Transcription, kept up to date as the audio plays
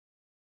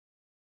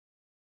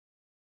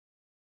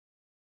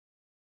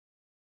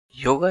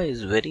Yoga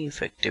is very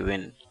effective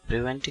in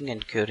preventing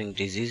and curing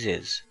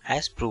diseases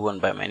as proven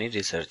by many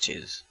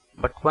researches.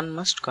 But one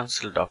must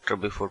consult doctor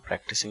before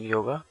practicing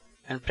yoga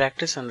and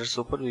practice under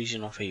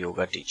supervision of a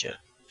yoga teacher.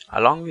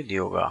 Along with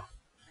yoga,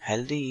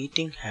 healthy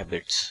eating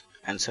habits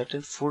and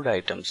certain food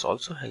items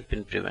also help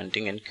in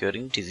preventing and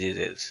curing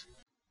diseases.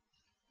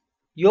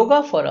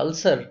 Yoga for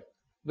ulcer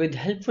with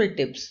helpful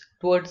tips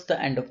towards the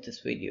end of this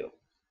video.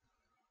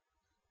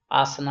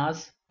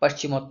 Asanas,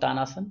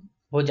 Paschimottanasana,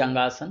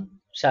 Bhujangasana,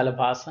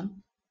 Shalabhasana,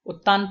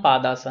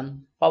 Uttanpadasana,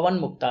 Pavan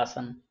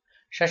Muktasana,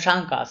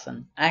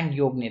 Shashankasana and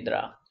Yog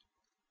Nidra.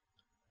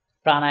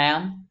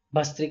 Pranayama,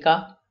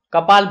 Bhastrika,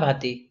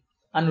 Kapalbhati,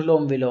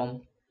 Anulom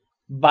Vilom,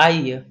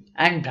 Bahya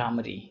and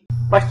Bhramari.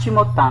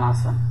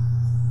 Paschimottanasana.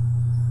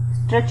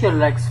 Stretch your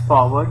legs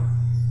forward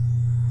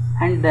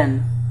and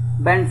then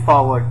bend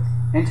forward,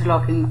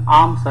 interlocking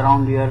arms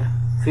around your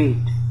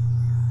feet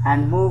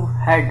and move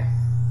head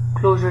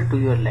closer to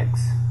your legs.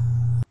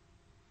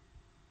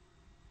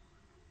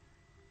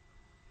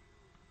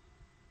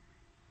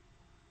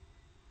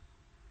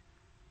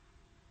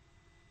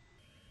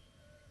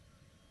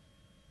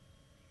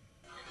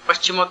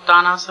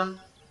 Paschimottanasana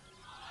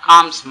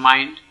calms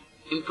mind,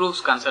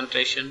 improves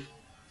concentration,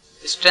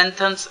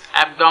 strengthens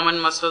abdomen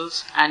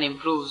muscles and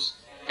improves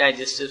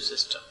digestive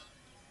system.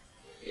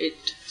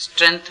 It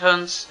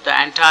strengthens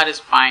the entire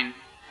spine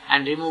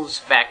and removes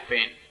back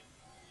pain.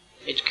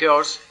 It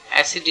cures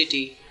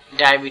acidity,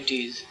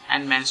 diabetes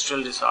and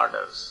menstrual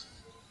disorders.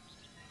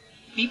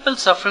 People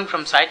suffering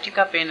from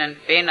sciatica pain and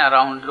pain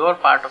around lower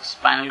part of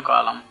spinal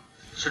column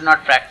should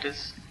not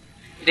practice.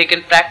 They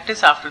can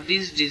practice after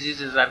these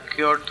diseases are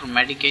cured through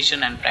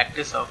medication and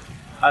practice of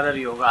other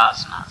yoga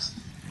asanas.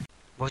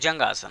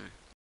 Bhujangasana.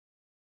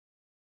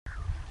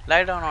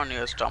 Lie down on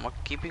your stomach,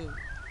 keeping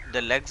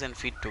the legs and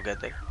feet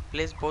together.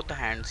 Place both the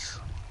hands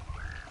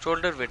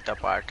shoulder width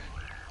apart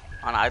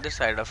on either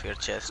side of your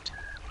chest.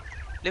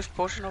 Lift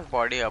portion of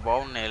body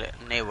above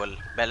navel,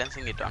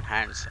 balancing it on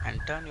hands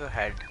and turn your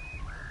head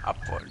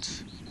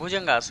upwards.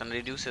 Bhujangasana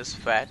reduces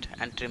fat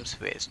and trims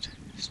waist,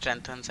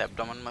 strengthens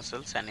abdomen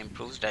muscles and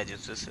improves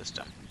digestive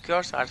system.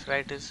 Cures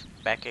arthritis,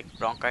 backache,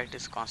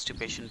 bronchitis,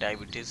 constipation,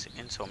 diabetes,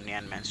 insomnia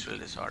and menstrual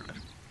disorder.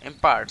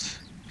 Imparts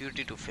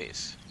beauty to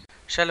face.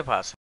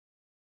 Shalabhasana.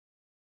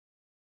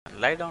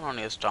 Lie down on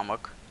your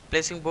stomach,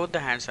 placing both the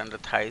hands under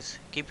thighs,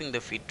 keeping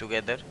the feet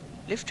together.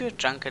 Lift your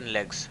trunk and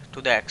legs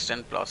to the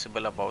extent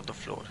possible above the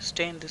floor.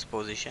 Stay in this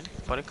position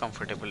for a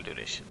comfortable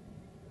duration.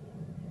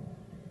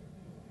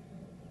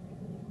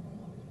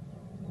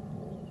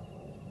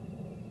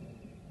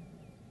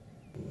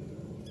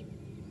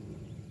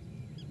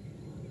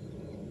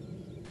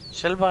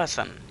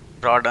 Shalabhasana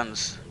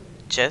broadens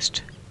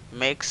chest,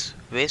 makes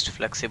waist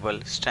flexible,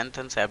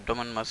 strengthens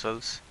abdomen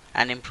muscles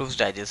and improves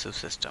digestive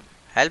system.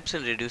 Helps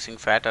in reducing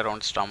fat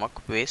around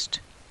stomach, waist,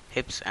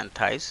 hips and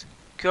thighs.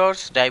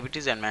 Cures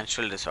diabetes and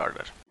menstrual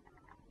disorder.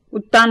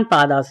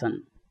 Uttanpadasana.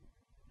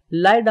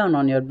 Lie down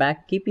on your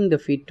back, keeping the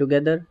feet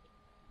together.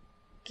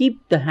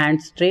 Keep the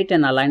hands straight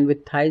and aligned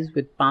with thighs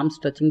with palms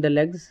touching the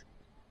legs.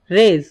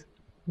 Raise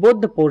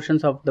both the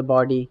portions of the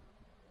body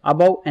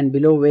above and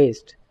below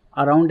waist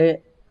around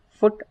a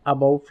foot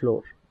above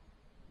floor.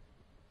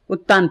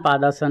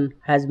 Uttanpadasana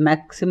has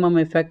maximum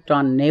effect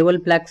on navel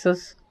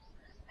plexus,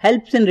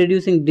 helps in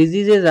reducing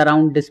diseases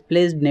around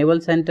displaced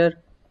navel center,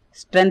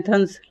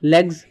 strengthens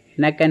legs,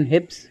 neck and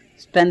hips,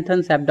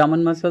 strengthens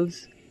abdomen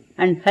muscles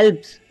and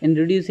helps in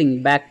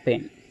reducing back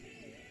pain.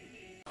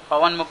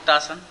 Pavan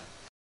Muktasana.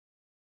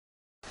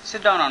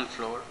 Sit down on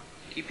floor,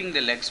 keeping the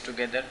legs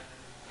together.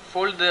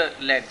 Fold the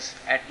legs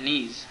at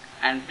knees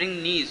and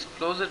bring knees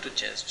closer to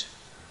chest.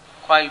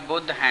 Coil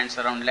both the hands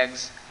around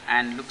legs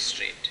and look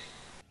straight.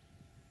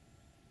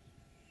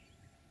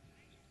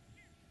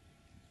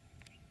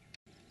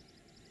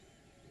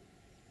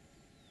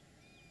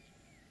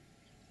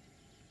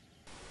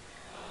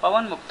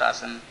 Pavan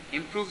Muktasana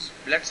improves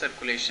blood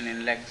circulation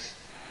in legs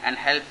and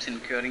helps in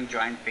curing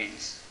joint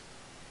pains.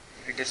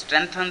 It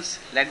strengthens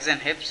legs and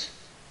hips,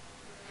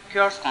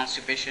 cures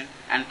constipation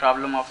and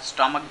problem of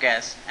stomach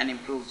gas and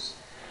improves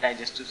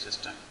digestive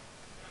system.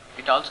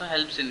 It also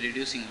helps in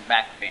reducing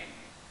back pain.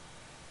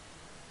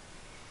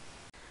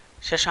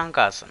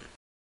 Shashankasana.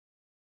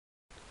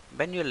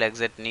 Bend your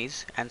legs at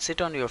knees and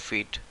sit on your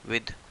feet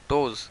with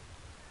toes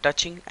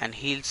touching and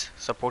heels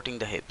supporting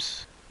the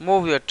hips.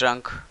 Move your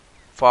trunk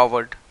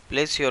forward,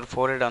 place your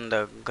forehead on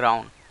the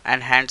ground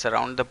and hands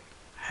around the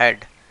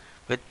head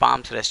with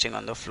palms resting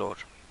on the floor.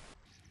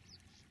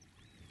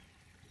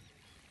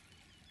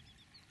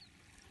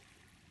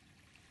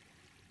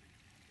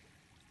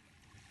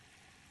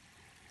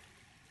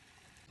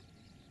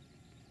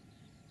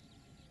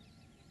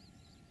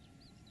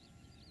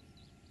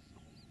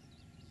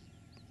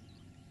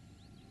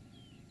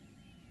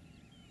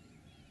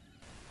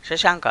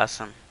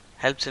 Shashankasana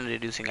helps in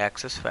reducing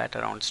excess fat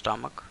around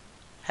stomach,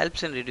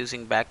 helps in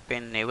reducing back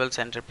pain, navel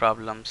center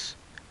problems,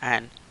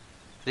 and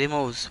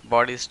removes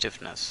body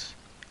stiffness,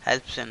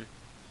 helps in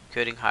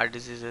curing heart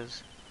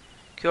diseases,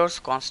 cures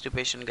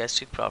constipation,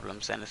 gastric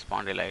problems, and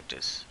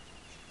spondylitis.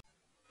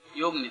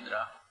 Yoga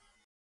Nidra.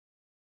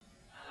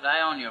 Lie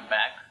on your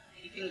back,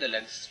 keeping the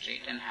legs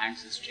straight and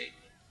hands straight,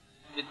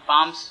 with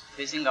palms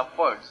facing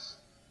upwards.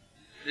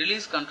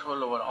 Release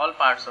control over all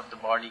parts of the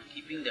body,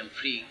 keeping them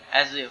free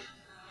as if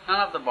none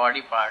of the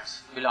body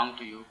parts belong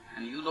to you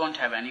and you don't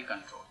have any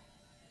control.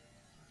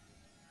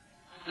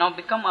 Now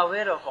become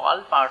aware of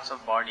all parts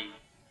of body.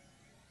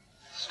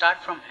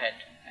 Start from head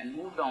and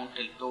move down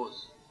till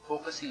toes,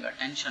 focusing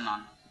attention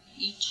on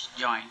each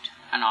joint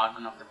and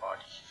organ of the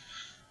body.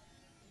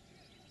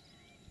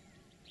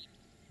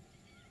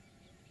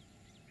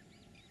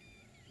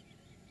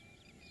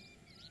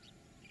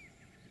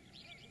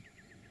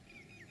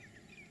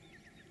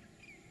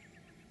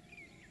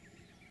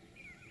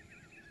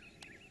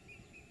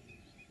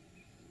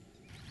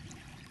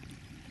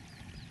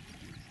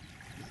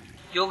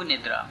 Yoga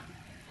Nidra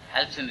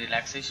helps in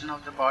relaxation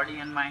of the body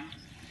and mind.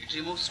 It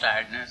removes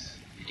tiredness,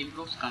 it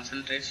improves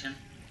concentration,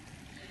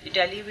 it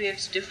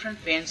alleviates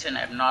different pains and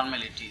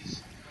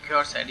abnormalities,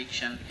 cures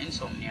addiction,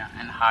 insomnia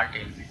and heart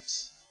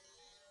ailments.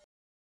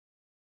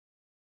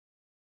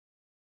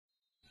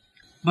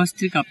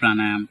 Bhastrika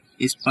Pranayama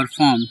is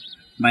performed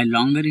by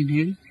longer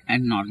inhale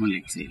and normal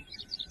exhale.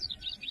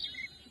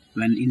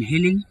 When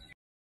inhaling,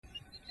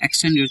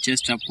 extend your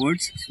chest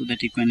upwards so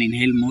that you can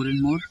inhale more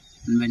and more,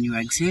 and when you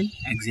exhale,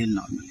 exhale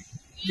normally.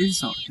 This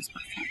is how it is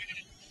performed.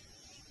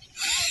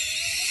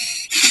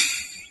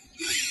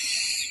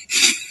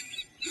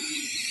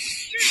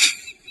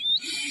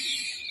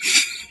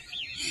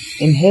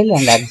 Inhale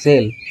and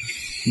exhale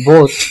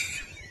both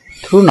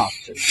through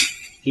nostrils,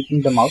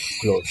 keeping the mouth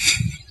closed.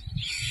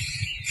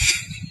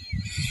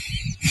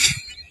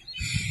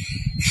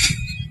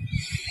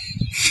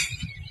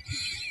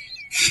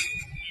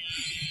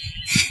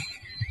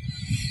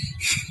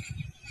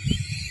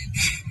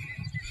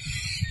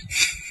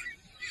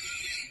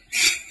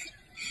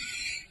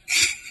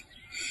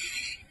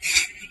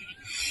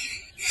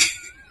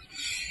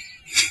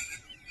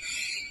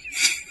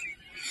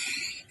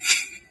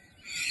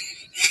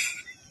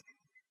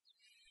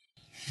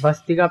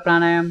 Bhastrika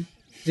Pranayama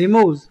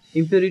removes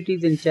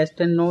impurities in chest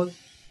and nose,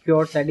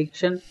 cures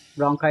addiction,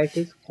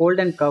 bronchitis, cold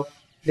and cough,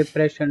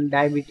 depression,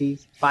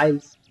 diabetes,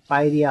 piles,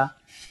 pyorrhea,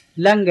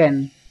 lung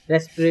and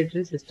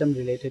respiratory system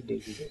related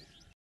diseases.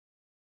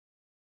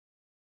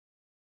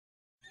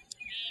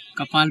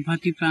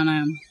 Kapalbhati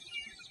Pranayama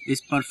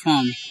is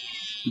performed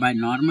by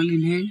normal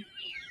inhale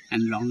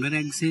and longer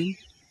exhale,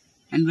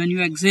 and when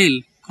you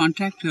exhale,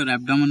 contract your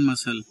abdomen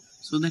muscle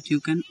so that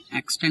you can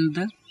extend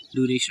the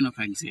duration of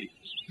exhale.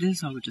 This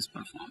is how it is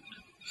performed.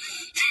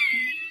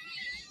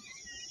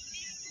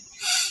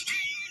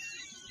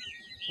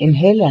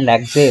 Inhale and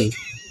exhale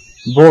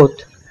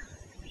both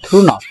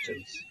through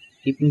nostrils,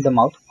 keeping the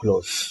mouth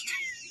closed.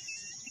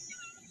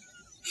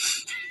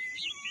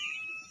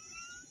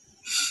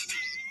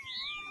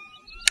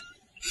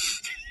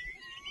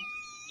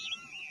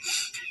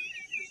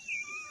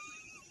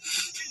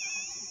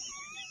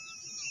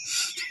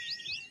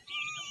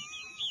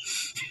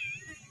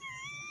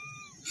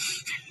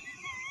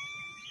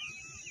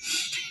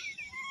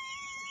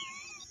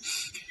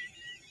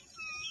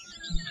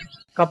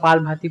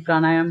 Kapalbhati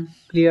Pranayama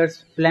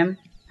clears phlegm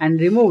and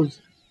removes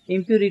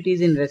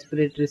impurities in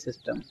respiratory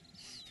system,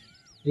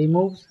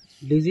 removes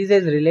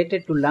diseases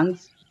related to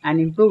lungs and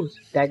improves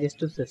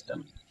digestive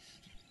system,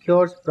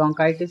 cures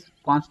bronchitis,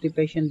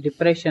 constipation,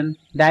 depression,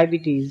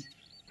 diabetes,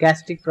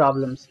 gastric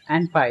problems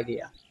and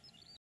pyorrhea.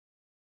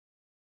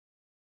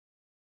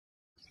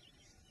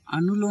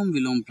 Anulom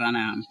Vilom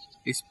Pranayama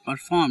is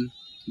performed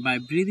by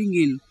breathing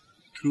in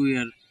through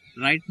your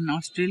right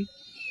nostril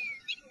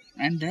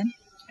and then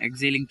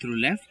exhaling through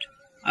left,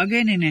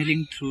 again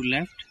inhaling through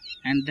left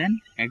and then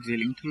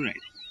exhaling through right.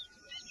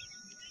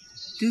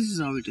 This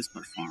is how it is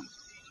performed.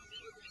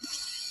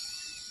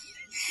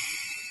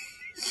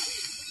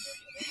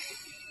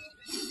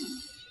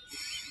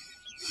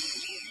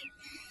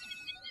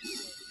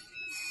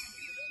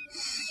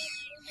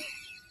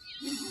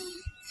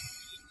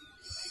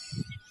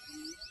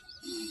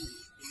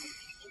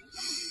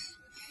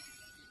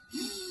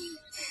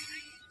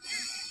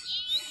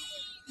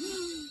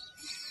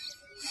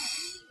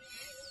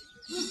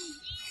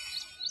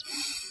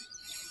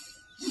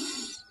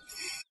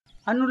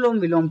 Anulom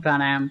Vilom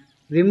Pranayama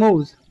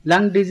removes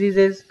lung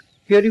diseases,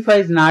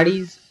 purifies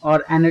nadis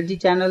or energy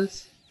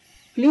channels,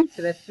 cleans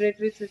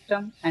respiratory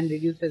system and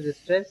reduces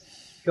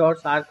stress,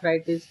 cures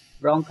arthritis,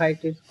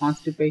 bronchitis,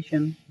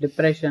 constipation,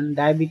 depression,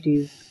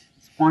 diabetes,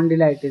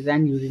 spondylitis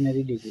and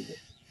urinary diseases.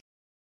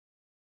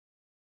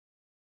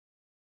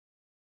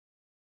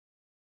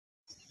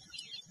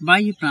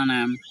 Bayi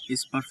Pranayama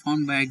is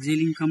performed by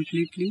exhaling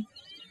completely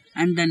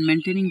and then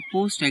maintaining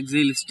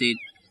post-exhale state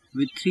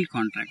with 3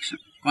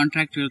 contractions.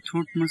 Contract your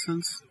throat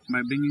muscles by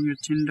bringing your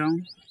chin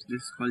down.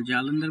 This is called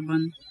Jalandhar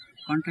Bandh.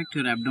 Contract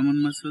your abdomen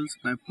muscles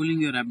by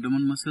pulling your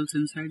abdomen muscles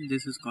inside.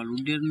 This is called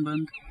Uddiyana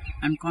Bandh.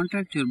 And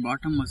contract your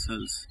bottom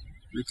muscles,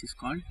 which is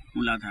called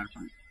Muladhara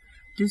Bandh.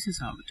 This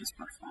is how it is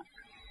performed.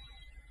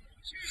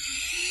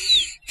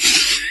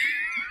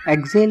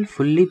 Exhale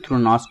fully through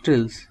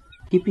nostrils,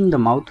 keeping the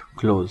mouth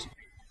closed.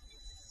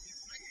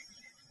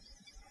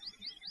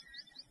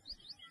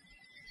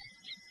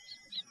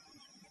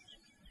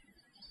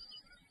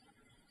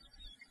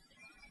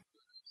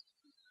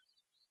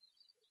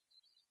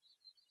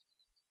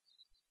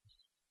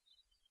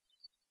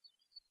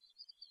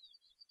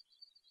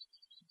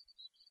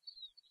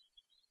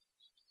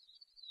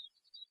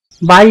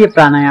 Bahya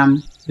Pranayama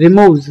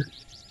removes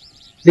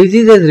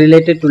diseases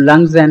related to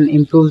lungs and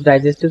improves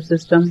digestive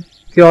system,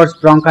 cures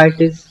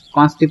bronchitis,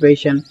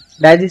 constipation,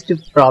 digestive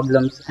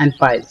problems and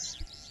piles.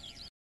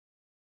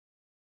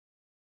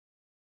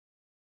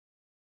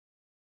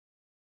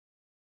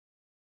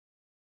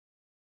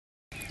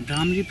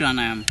 Bhramari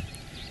Pranayama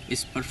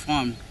is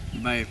performed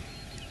by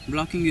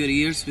blocking your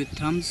ears with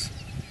thumbs,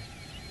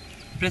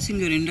 pressing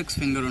your index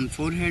finger on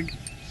forehead,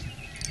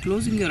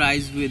 closing your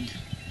eyes with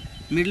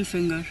middle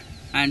finger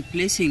and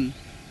placing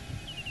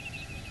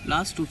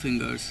last two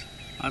fingers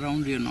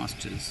around your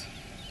nostrils.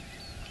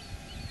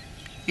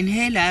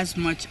 Inhale as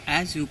much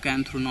as you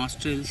can through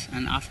nostrils,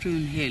 and after you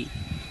inhale,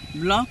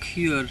 block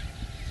your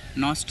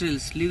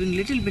nostrils, leaving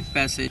little bit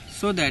passage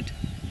so that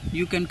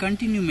you can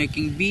continue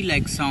making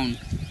bee-like sound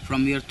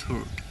from your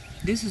throat.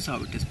 This is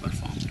how it is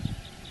performed.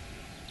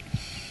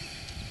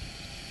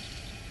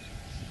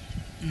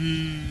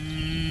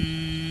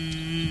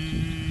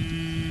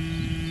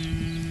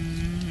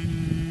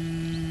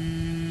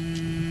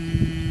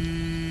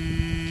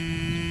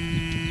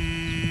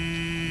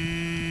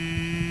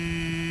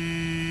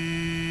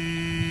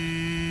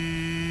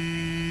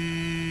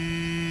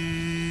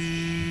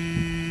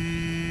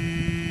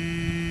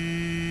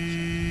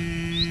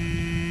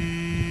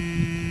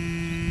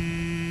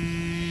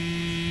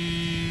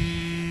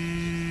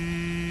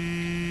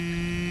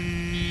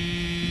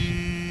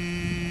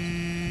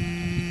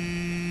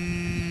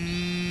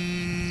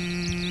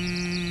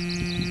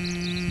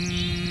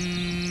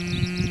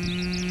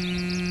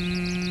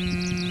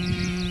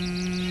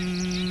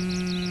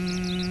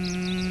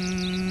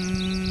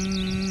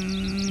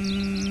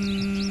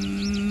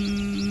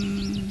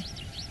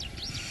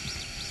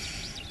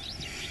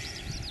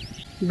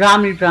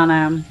 Brahmi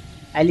Pranayam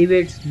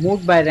elevates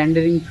mood by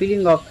rendering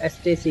feeling of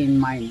ecstasy in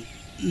mind,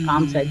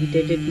 calms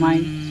agitated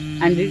mind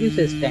and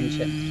reduces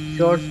tension,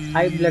 cures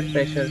high blood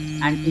pressure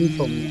and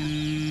insomnia.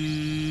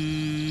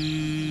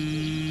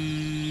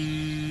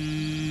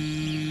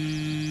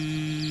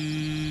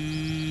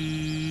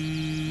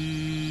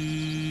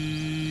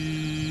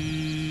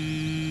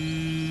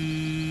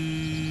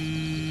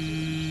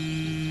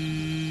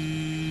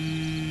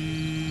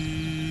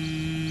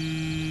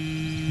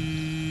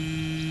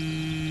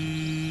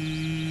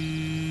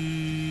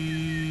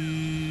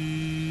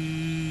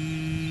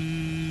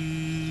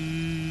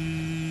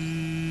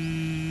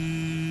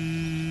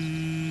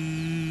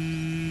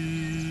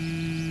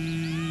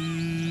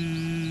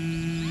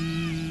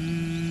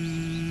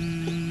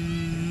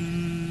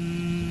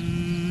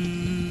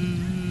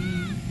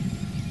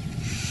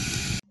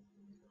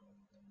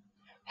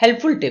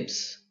 Helpful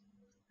tips.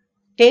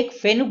 Take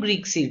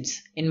fenugreek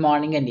seeds in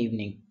morning and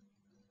evening.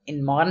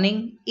 In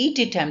morning, eat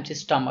it empty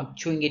stomach,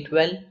 chewing it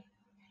well.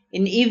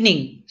 In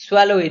evening,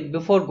 swallow it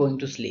before going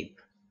to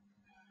sleep.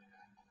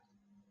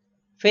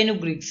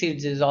 Fenugreek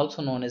seeds is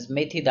also known as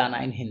methi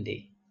dana in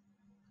Hindi.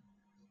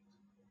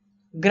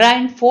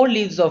 Grind 4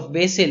 leaves of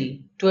basil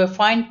to a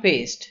fine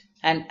paste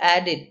and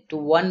add it to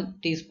 1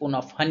 teaspoon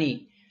of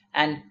honey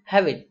and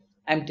have it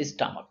empty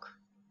stomach.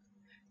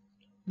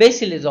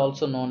 Basil is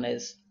also known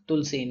as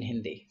tulsi in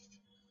Hindi.